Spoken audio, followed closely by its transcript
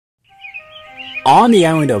On the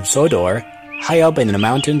island of Sodor, high up in the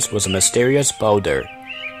mountains was a mysterious boulder.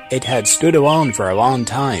 It had stood alone for a long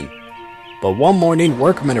time, but one morning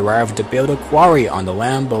workmen arrived to build a quarry on the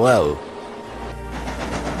land below.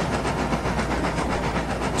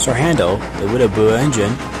 Sir Handel, the Blue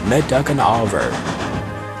engine, met Duck and Oliver.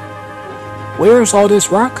 "Where's all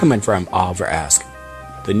this rock coming from?" Oliver asked.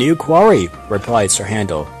 "The new quarry," replied Sir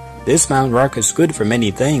Handel. "This mountain rock is good for many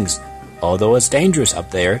things, although it's dangerous up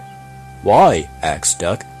there." "Why?" asked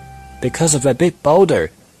Duck. "Because of a big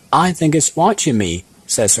boulder. I think it's watching me,"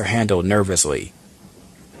 said Sir Handel nervously.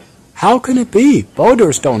 "How can it be?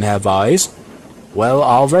 Boulders don't have eyes." "Well,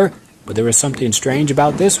 Oliver, but there is something strange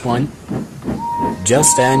about this one."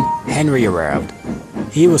 Just then, Henry arrived.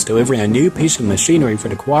 He was delivering a new piece of machinery for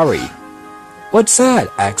the quarry. "What's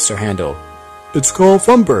that?" asked Sir Handel. "It's called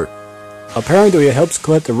Thumper. Apparently it helps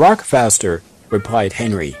collect the rock faster," replied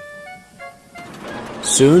Henry.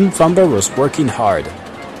 Soon Thumper was working hard.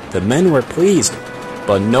 The men were pleased,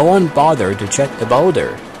 but no one bothered to check the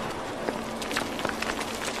boulder.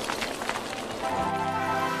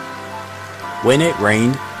 When it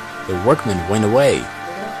rained, the workmen went away.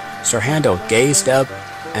 Sir Handel gazed up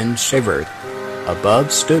and shivered.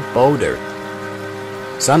 Above stood Boulder.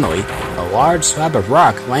 Suddenly, a large slab of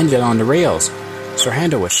rock landed on the rails. Sir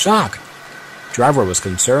Handel was shocked. Driver was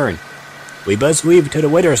concerned. "We must leave till the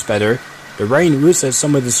weather's better. The rain loses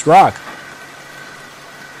some of this rock."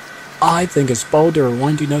 "I think it's Boulder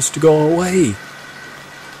wanting us to go away."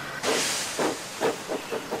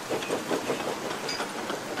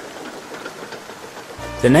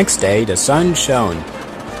 The next day, the sun shone.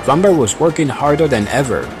 Thumper was working harder than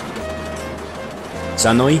ever.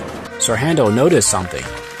 Suddenly, Sir Handel noticed something.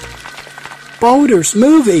 "Boulder's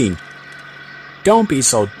moving!" "Don't be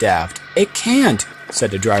so daft. It can't," said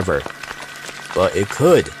the driver. "But it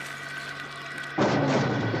could."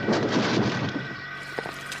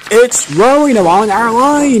 "It's rolling along our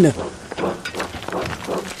line!"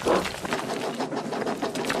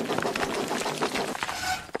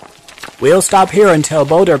 "We'll stop here until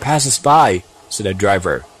Boulder passes by," said the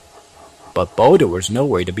driver. But Boulder was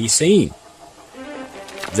nowhere to be seen.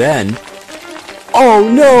 Then, "Oh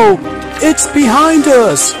no! It's behind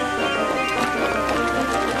us!"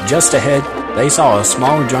 Just ahead, they saw a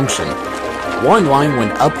small junction. One line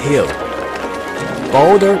went uphill.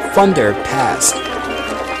 Boulder thundered past.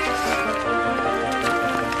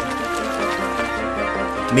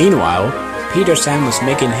 Meanwhile, Peter Sam was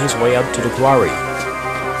making his way up to the quarry.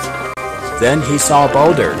 Then he saw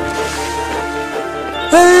Boulder.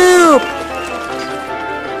 "Help!"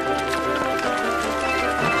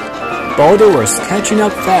 Boulder was catching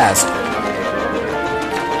up fast.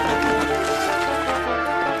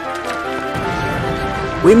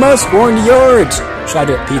 "We must warn the yards!"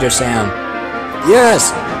 shouted Peter Sam.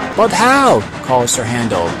 "Yes, but how?" called Sir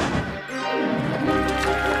Handel.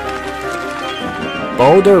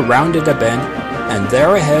 Boulder rounded the bend, and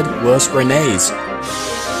there ahead was Renee's.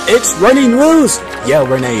 "It's running loose!" yelled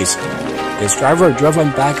Renee's. His driver drove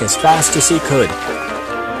him back as fast as he could.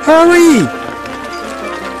 "Hurry!"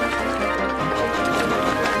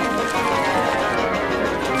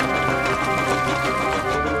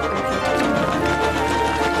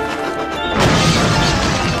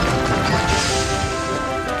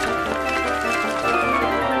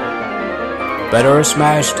 "Better a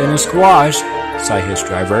smash than a squash," sighed his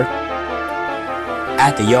driver.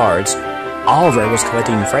 At the yards, Oliver was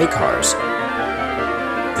collecting freight cars.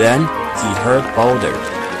 Then he heard Boulder.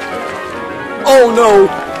 "Oh no!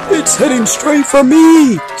 It's heading straight for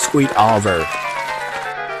me!" squeaked Oliver.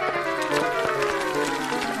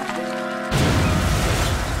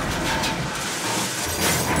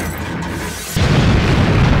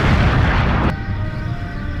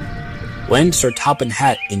 When Sir Topham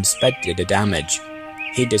Hatt inspected the damage,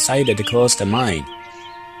 he decided to close the mine.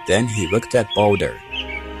 Then he looked at Boulder.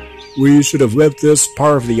 "We should have left this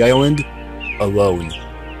part of the island alone."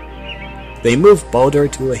 They moved Boulder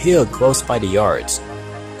to a hill close by the yards.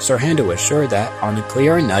 Sir Handel was sure that on a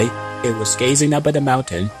clear night it was gazing up at the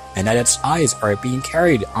mountain, and that its eyes are being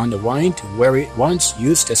carried on the line to where it once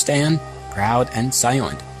used to stand, proud and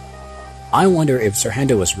silent. I wonder if Sir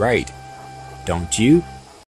Handel was right. Don't you?